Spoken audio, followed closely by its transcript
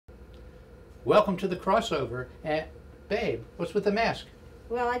Welcome to the crossover. Babe, what's with the mask?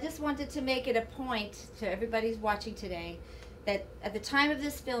 Well, I just wanted to make it a point to everybody watching today that at the time of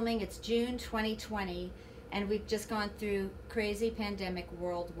this filming, it's June 2020, and we've just gone through crazy pandemic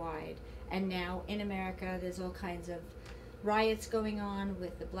worldwide. And now in America, there's all kinds of riots going on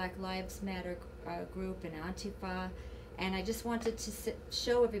with the Black Lives Matter group and Antifa. And I just wanted to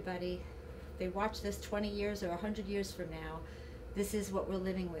show everybody, if they watch this 20 years or 100 years from now, this is what we're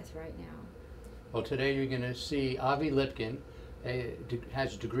living with right now. Well, today you're going to see Avi Lipkin,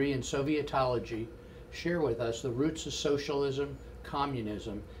 has a degree in Sovietology, share with us the roots of socialism,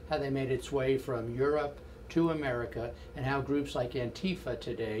 communism, how they made its way from Europe to America, and how groups like Antifa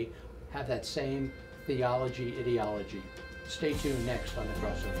today have that same theology, ideology. Stay tuned next on The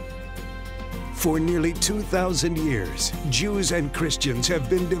Crossover. For nearly 2,000 years, Jews and Christians have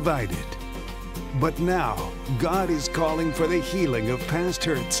been divided. But now, God is calling for the healing of past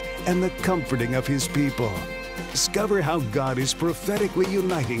hurts and the comforting of His people. Discover how God is prophetically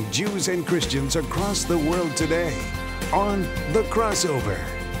uniting Jews and Christians across the world today on The Crossover.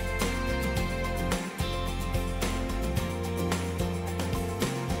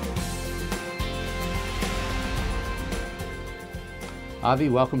 Avi,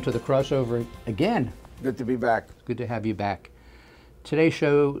 welcome to The Crossover again. Good to be back. Good to have you back. Today's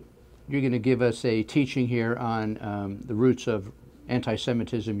show, you're going to give us a teaching here on the roots of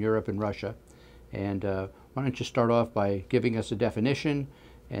anti-Semitism, Europe and Russia. And why don't you start off by giving us a definition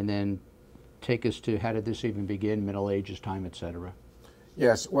and then take us to how did this even begin, Middle Ages, time, etc.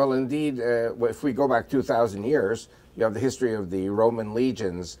 Yes, well, indeed, if we go back 2,000 years, you have the history of the Roman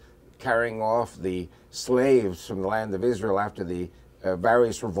legions carrying off the slaves from the land of Israel after the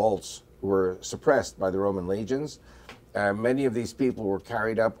various revolts were suppressed by the Roman legions. Many of these people were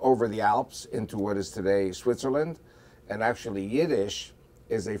carried up over the Alps into what is today Switzerland, and actually Yiddish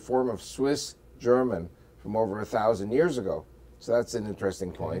is a form of Swiss German from over 1,000 years ago. So that's an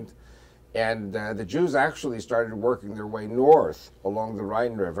interesting point. And the Jews actually started working their way north along the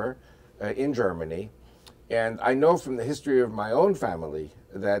Rhine River in Germany. And I know from the history of my own family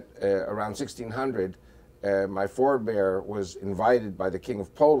that around 1600, my forebear was invited by the King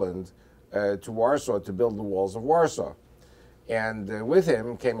of Poland to Warsaw to build the walls of Warsaw. And with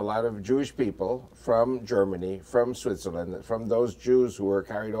him came a lot of Jewish people from Germany, from Switzerland, from those Jews who were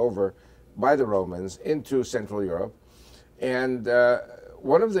carried over by the Romans into Central Europe. And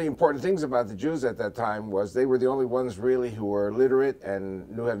one of the important things about the Jews at that time was they were the only ones really who were literate and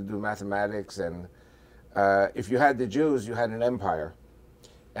knew how to do mathematics. And if you had the Jews, you had an empire.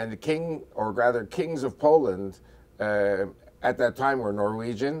 And the king, or rather kings of Poland, at that time were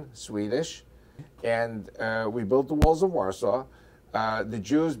Norwegian, Swedish, and we built the walls of Warsaw. The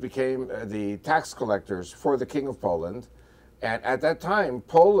Jews became the tax collectors for the King of Poland. And at that time,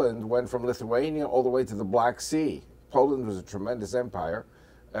 Poland went from Lithuania all the way to the Black Sea. Poland was a tremendous empire.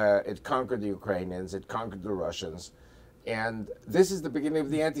 It conquered the Ukrainians, it conquered the Russians. And this is the beginning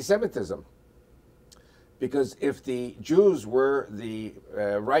of the anti-Semitism. Because if the Jews were the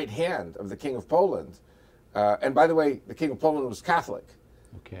right hand of the King of Poland, and by the way, the King of Poland was Catholic.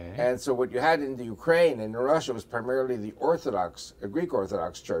 Okay. And so what you had in the Ukraine and in Russia was primarily the Orthodox, Greek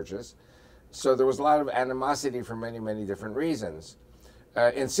Orthodox churches. So there was a lot of animosity for many, many different reasons.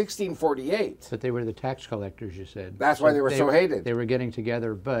 In 1648... But they were the tax collectors, you said. That's why they were so hated. They were getting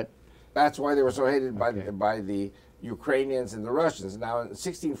together, but... That's why they were so hated by the Ukrainians and the Russians. Now, in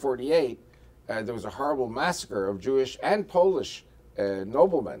 1648, there was a horrible massacre of Jewish and Polish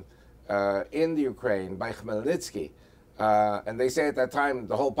noblemen in the Ukraine by Khmelnytsky. And they say at that time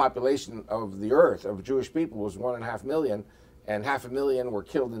the whole population of the earth, of Jewish people, was 1.5 million, and 500,000 were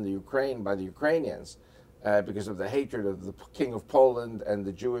killed in the Ukraine by the Ukrainians because of the hatred of the King of Poland and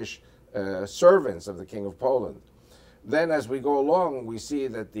the Jewish servants of the King of Poland. Then as we go along, we see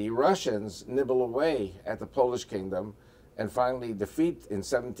that the Russians nibble away at the Polish kingdom and finally defeat in the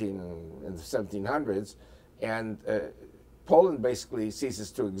 1700s, and Poland basically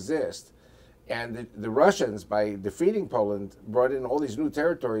ceases to exist. And the Russians, by defeating Poland, brought in all these new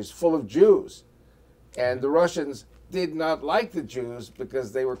territories full of Jews. And the Russians did not like the Jews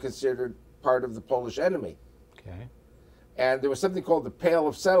because they were considered part of the Polish enemy. Okay. And there was something called the Pale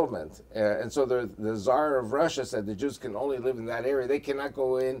of Settlement. And so the Tsar of Russia said the Jews can only live in that area. They cannot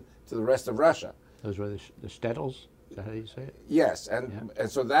go in to the rest of Russia. Those were the shtetls? Is that how you say it? Yes. And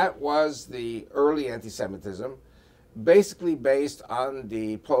so that was the early anti-Semitism, basically based on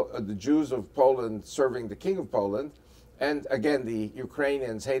the Jews of Poland serving the King of Poland. And again, the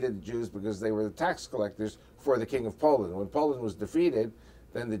Ukrainians hated the Jews because they were the tax collectors for the King of Poland. When Poland was defeated,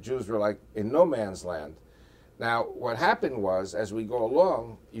 then the Jews were like in no man's land. Now, what happened was, as we go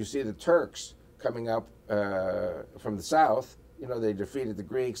along, you see the Turks coming up from the south. You know, they defeated the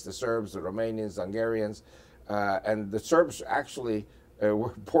Greeks, the Serbs, the Romanians, the Hungarians, and the Serbs actually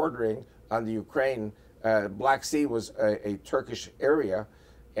were bordering on the Ukraine. Black Sea was a Turkish area,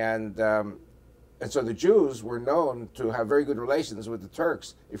 and so the Jews were known to have very good relations with the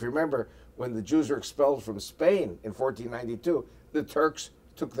Turks. If you remember, when the Jews were expelled from Spain in 1492, the Turks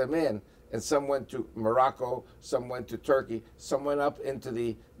took them in, and some went to Morocco, some went to Turkey, some went up into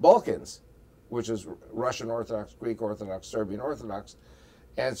the Balkans, which is Russian Orthodox, Greek Orthodox, Serbian Orthodox.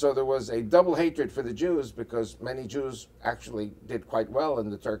 And so there was a double hatred for the Jews, because many Jews actually did quite well in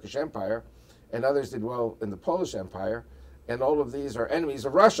the Turkish Empire, and others did well in the Polish Empire, and all of these are enemies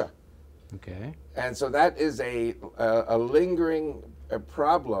of Russia. Okay. And so that is a lingering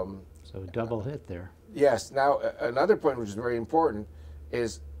problem. So a double hit there. Yes. Now, another point which is very important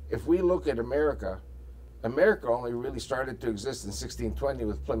is, if we look at America, America only really started to exist in 1620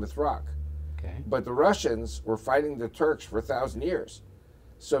 with Plymouth Rock. Okay. But the Russians were fighting the Turks for 1,000 years.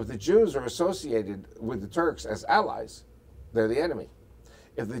 So if the Jews are associated with the Turks as allies, they're the enemy.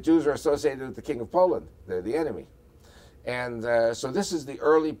 If the Jews are associated with the King of Poland, they're the enemy. And so this is the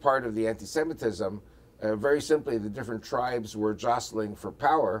early part of the anti-Semitism. Very simply, the different tribes were jostling for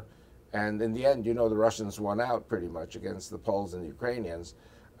power. And in the end, you know, the Russians won out pretty much against the Poles and the Ukrainians.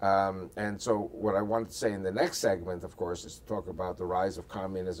 And so what I want to say in the next segment, of course, is to talk about the rise of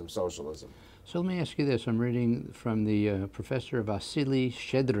communism, socialism. So let me ask you this. I'm reading from the Professor Vasily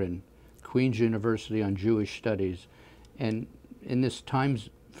Shchedrin, Queen's University on Jewish Studies. And in this time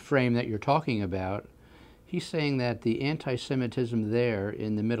frame that you're talking about, he's saying that the anti-Semitism there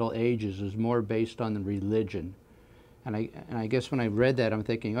in the Middle Ages is more based on the religion. And I guess when I read that, I'm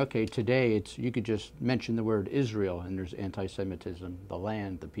thinking, okay, today you could just mention the word Israel and there's anti-Semitism, the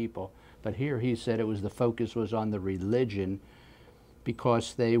land, the people. But here he said the focus was on the religion,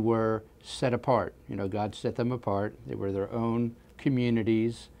 because they were set apart. You know, God set them apart. They were their own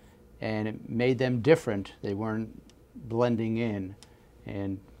communities, and it made them different. They weren't blending in.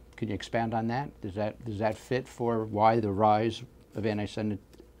 And can you expand on that? Does that fit for why the rise of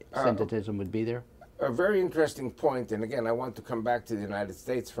anti-Semitism would be there? A very interesting point, and again, I want to come back to the United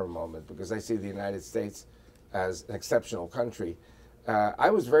States for a moment, because I see the United States as an exceptional country.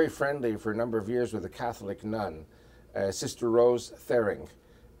 I was very friendly for a number of years with a Catholic nun, Sister Rose Thering,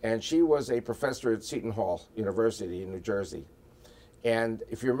 and she was a professor at Seton Hall University in New Jersey. And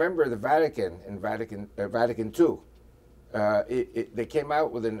if you remember the Vatican in Vatican II, they came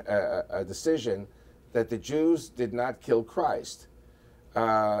out with a decision that the Jews did not kill Christ.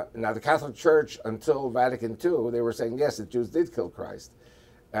 Now, the Catholic Church, until Vatican II, they were saying, yes, the Jews did kill Christ.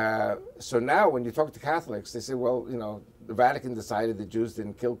 So now when you talk to Catholics, they say, well, you know, the Vatican decided the Jews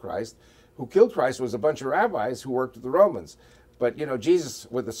didn't kill Christ. Who killed Christ was a bunch of rabbis who worked with the Romans. But, you know, Jesus,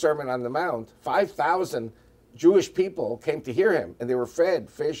 with the Sermon on the Mount, 5,000 Jewish people came to hear him, and they were fed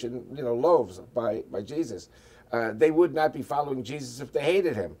fish and, you know, loaves by Jesus. They would not be following Jesus if they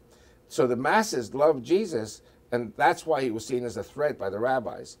hated him. So the masses loved Jesus, and that's why he was seen as a threat by the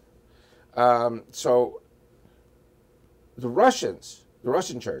rabbis. So the Russians, the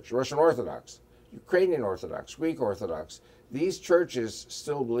Russian Church, Russian Orthodox, Ukrainian Orthodox, Greek Orthodox, these churches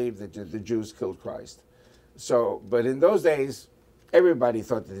still believe that the Jews killed Christ. So, but in those days, everybody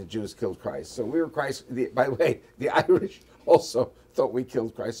thought that the Jews killed Christ. So we were Christ. By the way, the Irish also thought we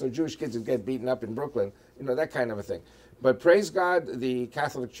killed Christ. So Jewish kids would get beaten up in Brooklyn, you know, that kind of a thing. But praise God, the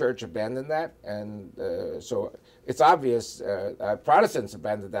Catholic Church abandoned that, and so it's obvious Protestants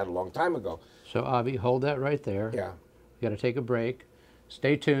abandoned that a long time ago. So Avi, hold that right there. Yeah. We got to take a break.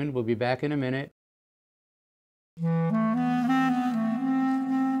 Stay tuned. We'll be back in a minute.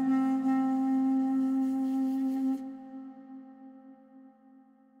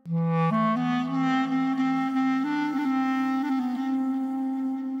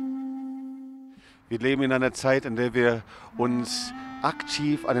 Wir leben in einer Zeit, in der wir uns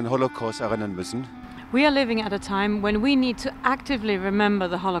aktiv an den Holocaust erinnern müssen. We are living at a time when we need to actively remember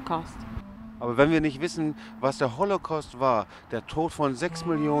the Holocaust. Aber wenn wir nicht wissen, was der Holocaust war, der Tod von 6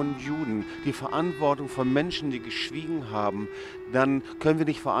 Millionen Juden, die Verantwortung von Menschen, die geschwiegen haben, dann können wir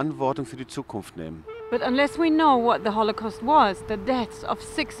nicht Verantwortung für die Zukunft nehmen. But unless we know what the Holocaust was, the deaths of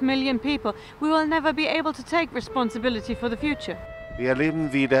 6 million people, we will never be able to take responsibility for the future. Wir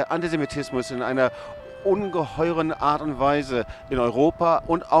erleben, wie der Antisemitismus in einer ungeheuren Art und Weise in Europa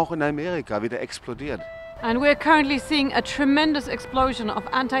und auch in Amerika wieder explodiert. And we're currently seeing a tremendous explosion of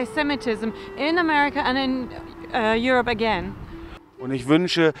anti-Semitism in America and in Europe again. Und ich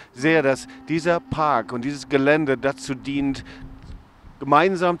wünsche sehr, dass dieser Park und dieses Gelände dazu dient,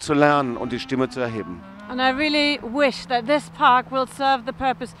 gemeinsam zu lernen und die Stimme zu erheben. And I really wish that this park will serve the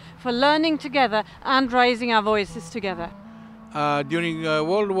purpose for learning together and raising our voices together. During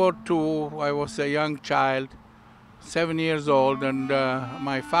World War II, I was a young child, 7 years old, and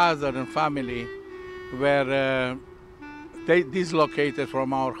my father and family were dislocated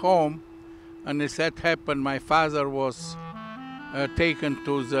from our home. And as that happened, my father was taken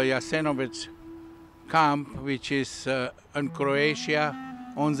to the Jasenovac camp, which is in Croatia,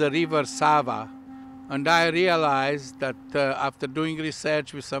 on the river Sava. And I realized that after doing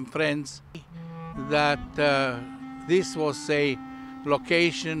research with some friends, that this was a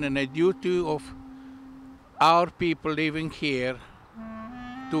location and a duty of our people living here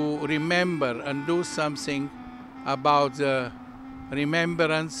to remember and do something about the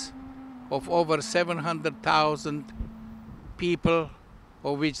remembrance of over 700,000 people,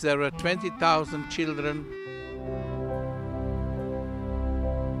 of which there were 20,000 children.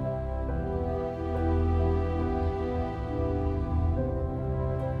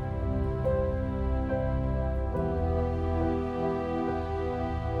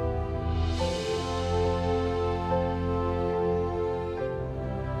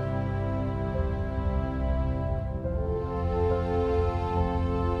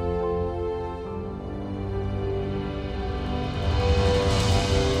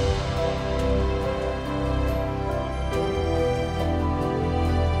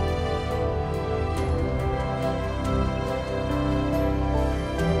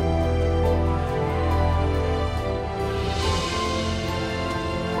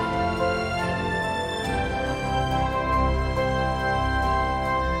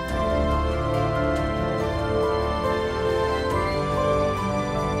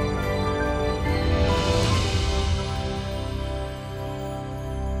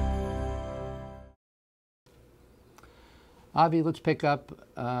 Avi, let's pick up,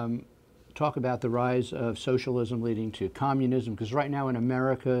 talk about the rise of socialism leading to communism, because right now in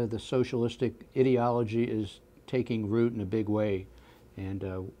America, the socialistic ideology is taking root in a big way, and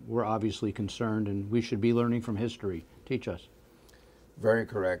we're obviously concerned, and we should be learning from history. Teach us. Very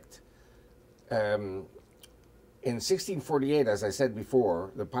correct. In 1648, as I said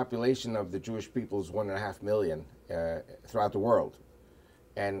before, the population of the Jewish people is 1.5 million throughout the world.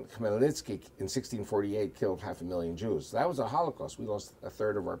 And Khmelnytsky in 1648 killed 500,000 Jews. That was a Holocaust. We lost a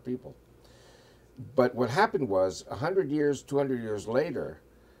third of our people. But what happened was 100 years, 200 years later,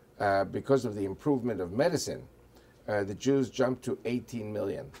 because of the improvement of medicine, the Jews jumped to 18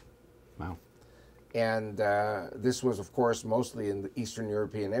 million. Wow. And this was, of course, mostly in the Eastern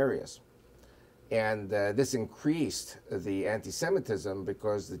European areas. And this increased the anti-Semitism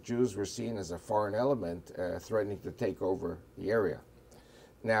because the Jews were seen as a foreign element threatening to take over the area.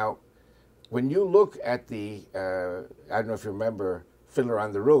 Now, when you look at the, I don't know if you remember Fiddler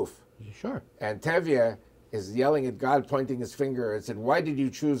on the Roof. Sure. And Tevye is yelling at God, pointing his finger, and said, "Why did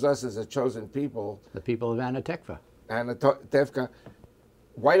you choose us as a chosen people?" The people of Anatevka. Anatevka.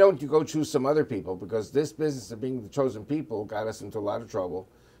 Why don't you go choose some other people? Because this business of being the chosen people got us into a lot of trouble,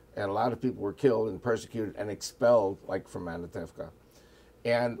 and a lot of people were killed and persecuted and expelled, like from Anatevka.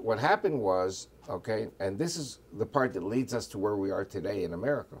 And what happened was, okay, and this is the part that leads us to where we are today in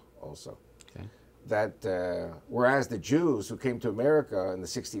America also, okay, that whereas the Jews who came to America in the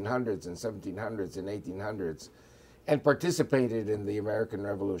 1600s and 1700s and 1800s and participated in the American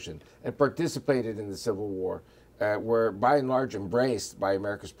Revolution and participated in the Civil War were by and large embraced by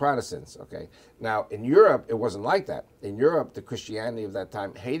America's Protestants, okay? Now, in Europe, it wasn't like that. In Europe, the Christianity of that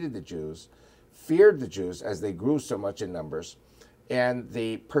time hated the Jews, feared the Jews as they grew so much in numbers, and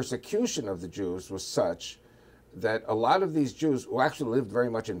the persecution of the Jews was such that a lot of these Jews who actually lived very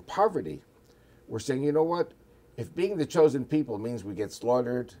much in poverty were saying, you know what, if being the chosen people means we get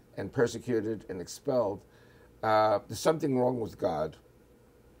slaughtered and persecuted and expelled, there's something wrong with God.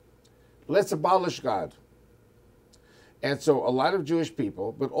 Let's abolish God. And so a lot of Jewish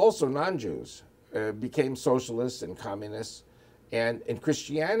people, but also non-Jews, became socialists and communists. And in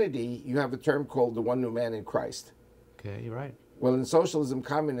Christianity, you have a term called the one new man in Christ. Okay, you're right. Well, in socialism,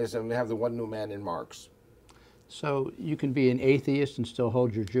 communism, they have the one new man in Marx. So you can be an atheist and still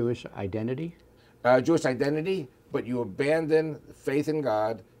hold your Jewish identity? Jewish identity, but you abandon faith in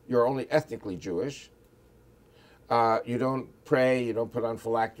God. You're only ethnically Jewish. You don't pray, you don't put on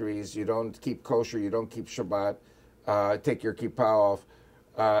phylacteries, you don't keep kosher, you don't keep Shabbat, take your kippah off.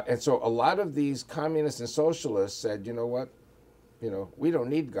 And so a lot of these communists and socialists said, you know what, we don't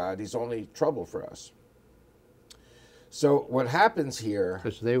need God, he's only trouble for us. So what happens here...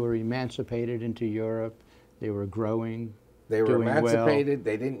 Because they were emancipated into Europe, they were growing, they were doing emancipated, well.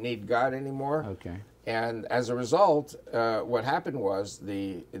 They didn't need God anymore. Okay. And as a result, what happened was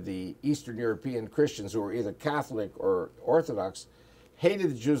the Eastern European Christians, who were either Catholic or Orthodox,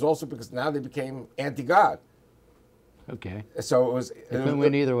 hated the Jews also because now they became anti-God. Okay. So it could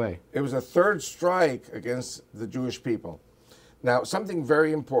win either way. It was a third strike against the Jewish people. Now, something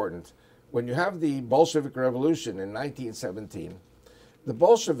very important. When you have the Bolshevik Revolution in 1917, the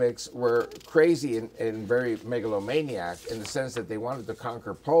Bolsheviks were crazy and very megalomaniac in the sense that they wanted to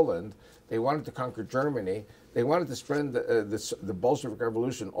conquer Poland, they wanted to conquer Germany, they wanted to spread the Bolshevik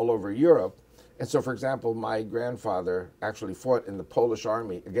Revolution all over Europe. And so, for example, my grandfather actually fought in the Polish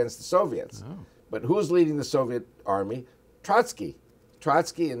army against the Soviets. Oh. But who was leading the Soviet army? Trotsky.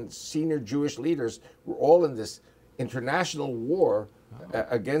 Trotsky and senior Jewish leaders were all in this international war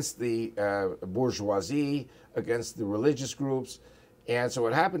against the bourgeoisie, against the religious groups. And so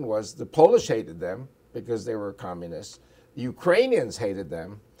what happened was the Polish hated them because they were communists. The Ukrainians hated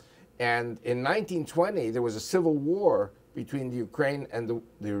them. And in 1920, there was a civil war between the Ukraine and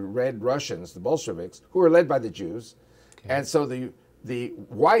the Red Russians, the Bolsheviks, who were led by the Jews. Okay. And so the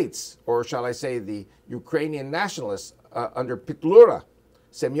whites, or shall I say the Ukrainian nationalists under Petlura,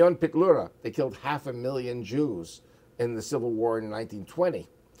 Semyon Petlura, they killed 500,000 Jews in the civil war in 1920.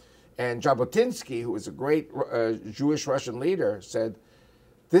 And Jabotinsky, who was a great Jewish Russian leader, said,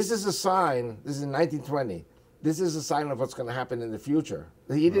 this is a sign, this is in 1920, this is a sign of what's going to happen in the future.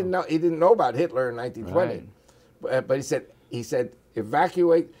 He didn't know about Hitler in 1920. Right. But he said,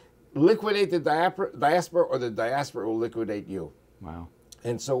 evacuate, liquidate the diaspora, or the diaspora will liquidate you. Wow.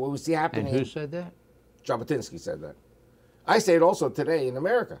 And so what we see happening... And who said that? Jabotinsky said that. I say it also today in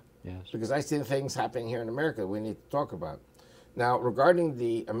America. Yes. Because I see things happening here in America that we need to talk about. Now, regarding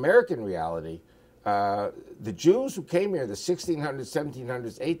the American reality, the Jews who came here, the 1600s,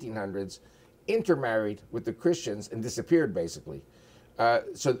 1700s, 1800s, intermarried with the Christians and disappeared, basically.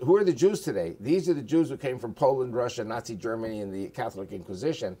 So who are the Jews today? These are the Jews who came from Poland, Russia, Nazi Germany, and the Catholic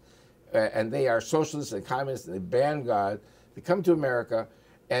Inquisition. And they are socialists and communists, and they ban God. They come to America,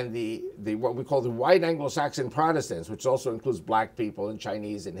 and the what we call the white Anglo-Saxon Protestants, which also includes black people and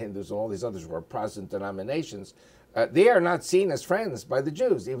Chinese and Hindus and all these others who are Protestant denominations, they are not seen as friends by the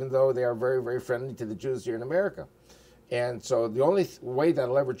Jews, even though they are very, very friendly to the Jews here in America. And so the only way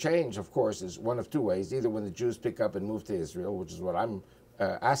that'll ever change, of course, is one of two ways. Either when the Jews pick up and move to Israel, which is what I'm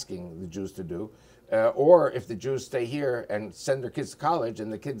asking the Jews to do, or if the Jews stay here and send their kids to college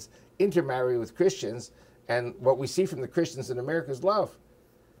and the kids intermarry with Christians. And what we see from the Christians in America is love.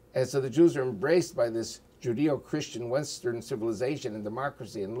 And so the Jews are embraced by this Judeo-Christian Western civilization and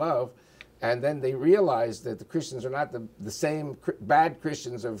democracy and love. And then they realize that the Christians are not the same bad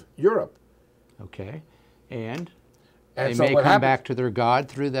Christians of Europe. Okay. And they may come back to their God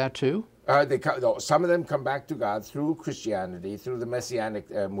through that too? Some of them come back to God through Christianity, through the Messianic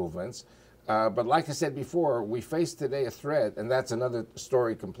movements. But like I said before, we face today a threat, and that's another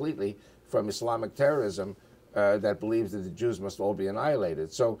story completely, from Islamic terrorism that believes that the Jews must all be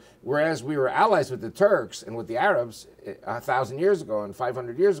annihilated. So whereas we were allies with the Turks and with the Arabs 1,000 years ago and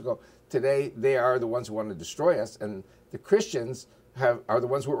 500 years ago, today they are the ones who want to destroy us, and the Christians are the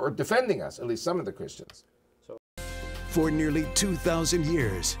ones who are defending us, at least some of the Christians. For nearly 2,000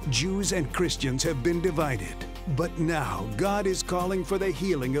 years, Jews and Christians have been divided. But now God is calling for the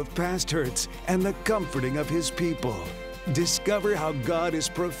healing of past hurts and the comforting of His people. Discover how God is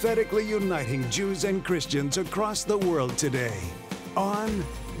prophetically uniting Jews and Christians across the world today on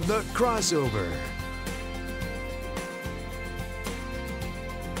The Crossover.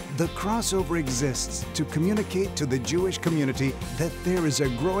 The Crossover exists to communicate to the Jewish community that there is a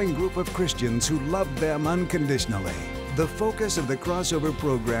growing group of Christians who love them unconditionally. The focus of the Crossover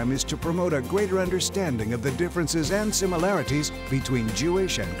program is to promote a greater understanding of the differences and similarities between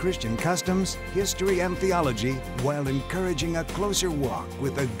Jewish and Christian customs, history, and theology, while encouraging a closer walk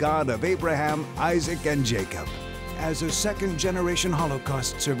with the God of Abraham, Isaac, and Jacob. As a second-generation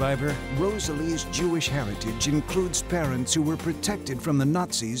Holocaust survivor, Rosalie's Jewish heritage includes parents who were protected from the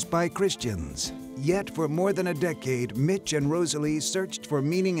Nazis by Christians. Yet for more than a decade, Mitch and Rosalie searched for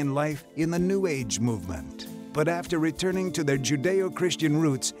meaning in life in the New Age movement. But after returning to their Judeo-Christian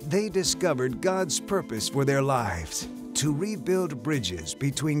roots, they discovered God's purpose for their lives: to rebuild bridges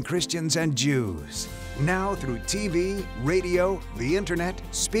between Christians and Jews. Now through TV, radio, the internet,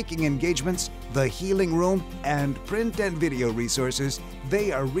 speaking engagements, the healing room, and print and video resources,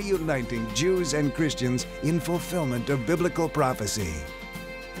 they are reuniting Jews and Christians in fulfillment of biblical prophecy.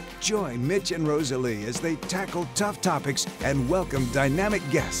 Join Mitch and Rosalie as they tackle tough topics and welcome dynamic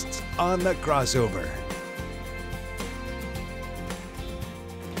guests on The Crossover.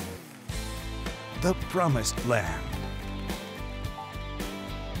 The Promised Land.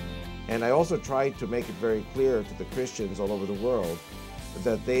 And I also tried to make it very clear to the Christians all over the world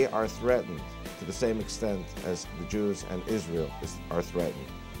that they are threatened to the same extent as the Jews and Israel are threatened.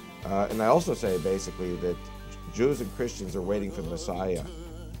 And I also say basically that Jews and Christians are waiting for the Messiah,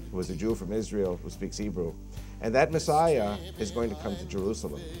 who is a Jew from Israel who speaks Hebrew. And that Messiah is going to come to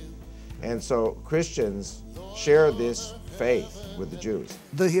Jerusalem. And so Christians share this faith with the Jews.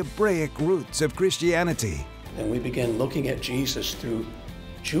 The Hebraic roots of Christianity. And we begin looking at Jesus through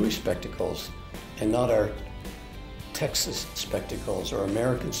Jewish spectacles and not our Texas spectacles or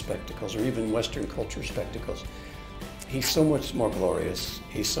American spectacles or even Western culture spectacles. He's so much more glorious.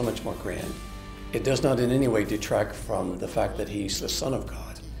 He's so much more grand. It does not in any way detract from the fact that he's the Son of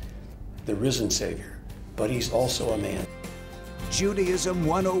God, the risen Savior, but he's also a man. Judaism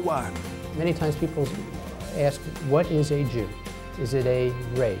 101. Many times people ask, what is a Jew? Is it a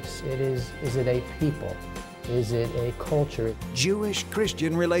race? Is it a people? Is it a culture?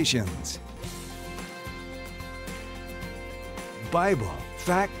 Jewish-Christian relations. Bible,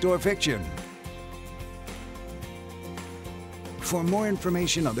 fact or fiction? For more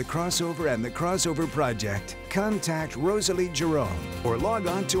information on the Crossover and the Crossover Project, contact Rosalie Jerome or log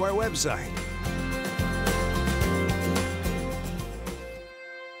on to our website.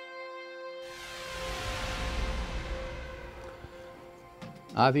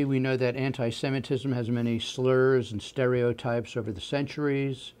 Avi, we know that anti-Semitism has many slurs and stereotypes over the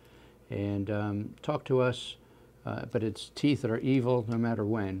centuries, and talk to us, but it's teeth that are evil no matter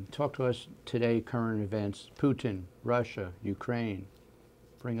when. Talk to us today, current events, Putin, Russia, Ukraine.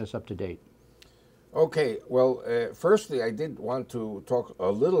 Bring us up to date. Okay, well, firstly, I did want to talk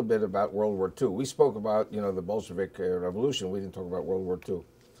a little bit about World War II. We spoke about, the Bolshevik Revolution. We didn't talk about World War II.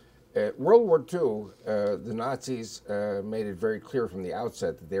 World War II, the Nazis made it very clear from the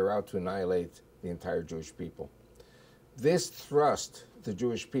outset that they were out to annihilate the entire Jewish people. This thrust the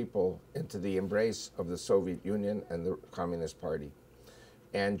Jewish people into the embrace of the Soviet Union and the Communist Party.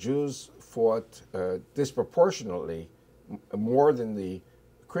 And Jews fought disproportionately more than the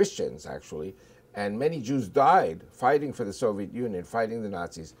Christians, actually. And many Jews died fighting for the Soviet Union, fighting the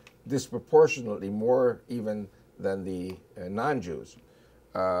Nazis, disproportionately more even than the non-Jews.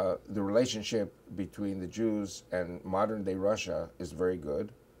 The relationship between the Jews and modern-day Russia is very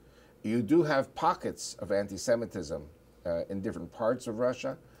good. You do have pockets of anti-Semitism in different parts of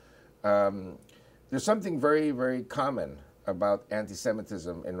Russia. There's something very, very common about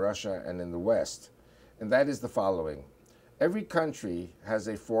anti-Semitism in Russia and in the West, and that is the following. Every country has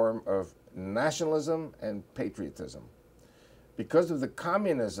a form of nationalism and patriotism. Because of the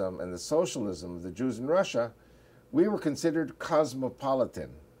communism and the socialism of the Jews in Russia, we were considered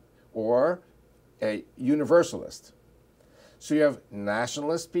cosmopolitan or a universalist. So you have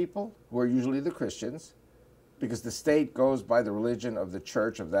nationalist people, who are usually the Christians, because the state goes by the religion of the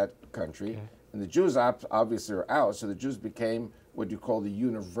church of that country. Okay. And the Jews obviously are out, so the Jews became what you call the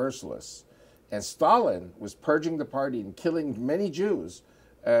universalists. And Stalin was purging the party and killing many Jews,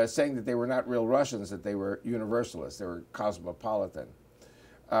 saying that they were not real Russians, that they were universalists, they were cosmopolitan.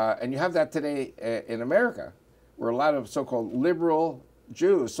 And you have that today in America, where a lot of so-called liberal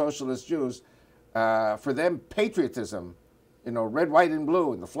Jews, socialist Jews, for them patriotism, red, white, and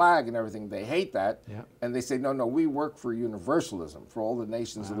blue, and the flag and everything, they hate that. Yeah. And they say, no, we work for universalism, for all the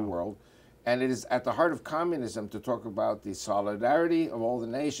nations of the world. And it is at the heart of communism to talk about the solidarity of all the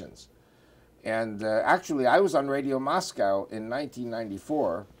nations. And actually, I was on Radio Moscow in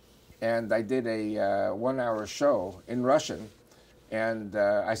 1994, and I did a 1-hour show in Russian. And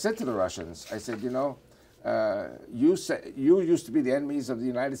I said to the Russians, I said, you used to be the enemies of the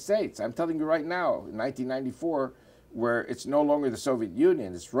United States. I'm telling you right now, in 1994, where it's no longer the Soviet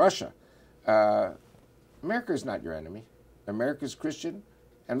Union, it's Russia. America is not your enemy. America's Christian,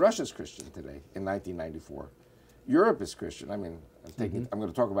 and Russia's Christian today in 1994. Europe is Christian. I mean, I'm going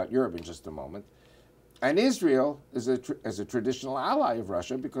to talk about Europe in just a moment. And Israel is a traditional ally of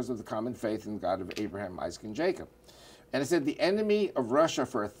Russia because of the common faith in the God of Abraham, Isaac, and Jacob. And it said the enemy of Russia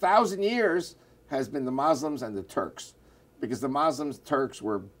for 1,000 years has been the Muslims and the Turks, because the Muslims, Turks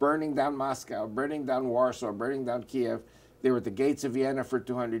were burning down Moscow, burning down Warsaw, burning down Kiev. They were at the gates of Vienna for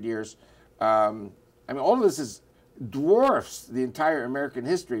 200 years. All of this dwarfs the entire American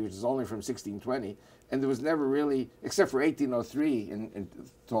history, which is only from 1620. And there was never really, except for 1803 in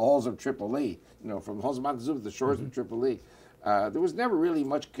the halls of Tripoli, from the halls of Montezuma to the shores of Tripoli, there was never really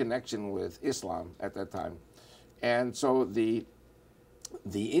much connection with Islam at that time. And so the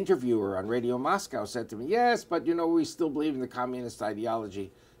interviewer on Radio Moscow said to me, yes, but we still believe in the communist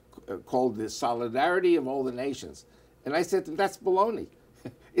ideology called the solidarity of all the nations. And I said to him, that's baloney.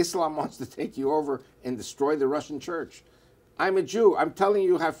 Islam wants to take you over and destroy the Russian church. I'm a Jew. I'm telling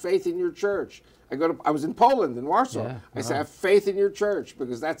you, have faith in your church. I was in Poland, in Warsaw. Yeah, I said, have faith in your church,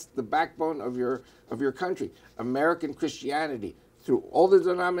 because that's the backbone of your country. American Christianity, through all the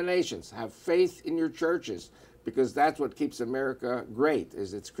denominations, have faith in your churches, because that's what keeps America great,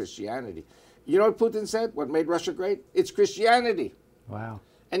 is its Christianity. You know what Putin said? What made Russia great? It's Christianity. Wow.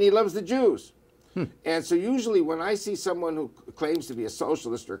 And he loves the Jews. And so usually when I see someone who claims to be a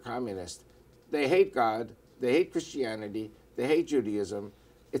socialist or a communist, they hate God, they hate Christianity, they hate Judaism.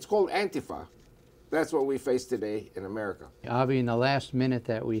 It's called Antifa. That's what we face today in America. Avi, in the last minute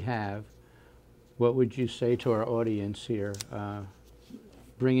that we have, what would you say to our audience here,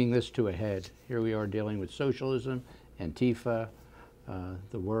 bringing this to a head? Here we are dealing with socialism, Antifa,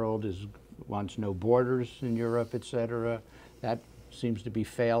 the world wants no borders in Europe, etc. That seems to be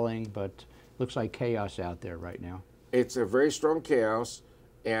failing, but looks like chaos out there right now. It's a very strong chaos,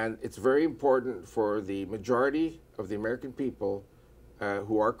 and it's very important for the majority of the American people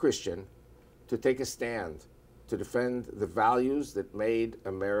who are Christian to take a stand, to defend the values that made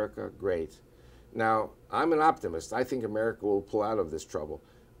America great. Now, I'm an optimist. I think America will pull out of this trouble.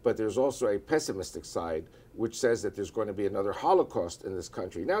 But there's also a pessimistic side, which says that there's going to be another Holocaust in this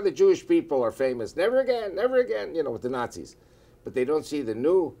country. Now, the Jewish people are famous, never again, you know, with the Nazis. But they don't see the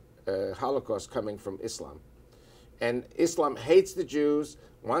new Holocaust coming from Islam. And Islam hates the Jews,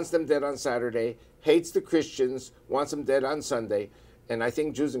 wants them dead on Saturday, hates the Christians, wants them dead on Sunday. And I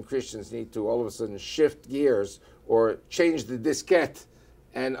think Jews and Christians need to all of a sudden shift gears or change the diskette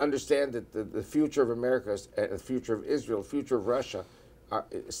and understand that the future of America, the future of Israel, the future of Russia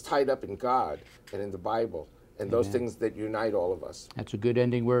is tied up in God and in the Bible and those things that unite all of us. That's a good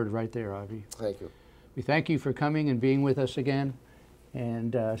ending word right there, Avi. Thank you. We thank you for coming and being with us again.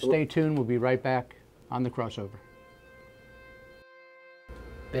 And stay tuned. We'll be right back on The Crossover.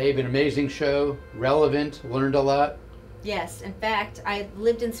 Babe, an amazing show, relevant, learned a lot. Yes, in fact, I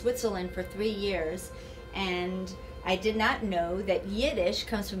lived in Switzerland for 3 years, and I did not know that Yiddish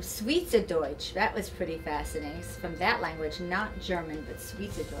comes from Schweizerdeutsch. That was pretty fascinating. It's from that language, not German, but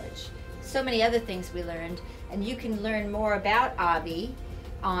Schweizerdeutsch. So many other things we learned, and you can learn more about Avi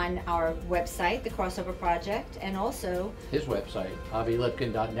on our website, The Crossover Project, and also His website,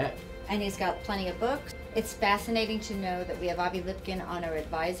 avilipkin.net. And he's got plenty of books. It's fascinating to know that we have Avi Lipkin on our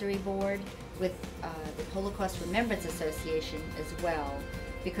advisory board with the Holocaust Remembrance Association as well,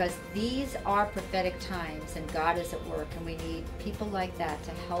 because these are prophetic times and God is at work, and we need people like that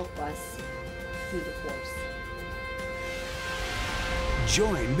to help us through the course.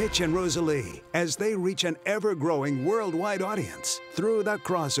 Join Mitch and Rosalie as they reach an ever-growing worldwide audience through The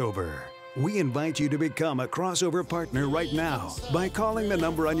Crossover. We invite you to become a Crossover partner right now by calling the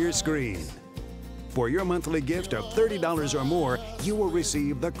number on your screen. For your monthly gift of $30 or more, you will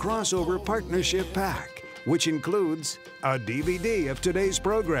receive the Crossover Partnership Pack, which includes a DVD of today's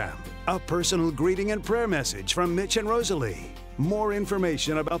program, a personal greeting and prayer message from Mitch and Rosalie, more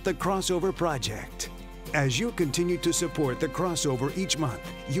information about the Crossover Project. As you continue to support the Crossover each month,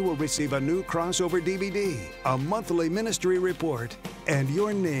 you will receive a new Crossover DVD, a monthly ministry report, and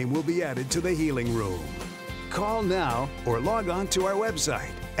your name will be added to the Healing Room. Call now or log on to our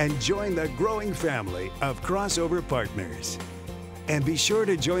website and join the growing family of Crossover partners. And be sure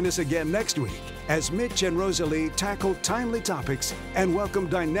to join us again next week as Mitch and Rosalie tackle timely topics and welcome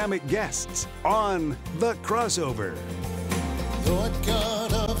dynamic guests on The Crossover. Lord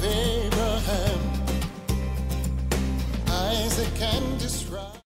God of Abraham, Isaac and Israel.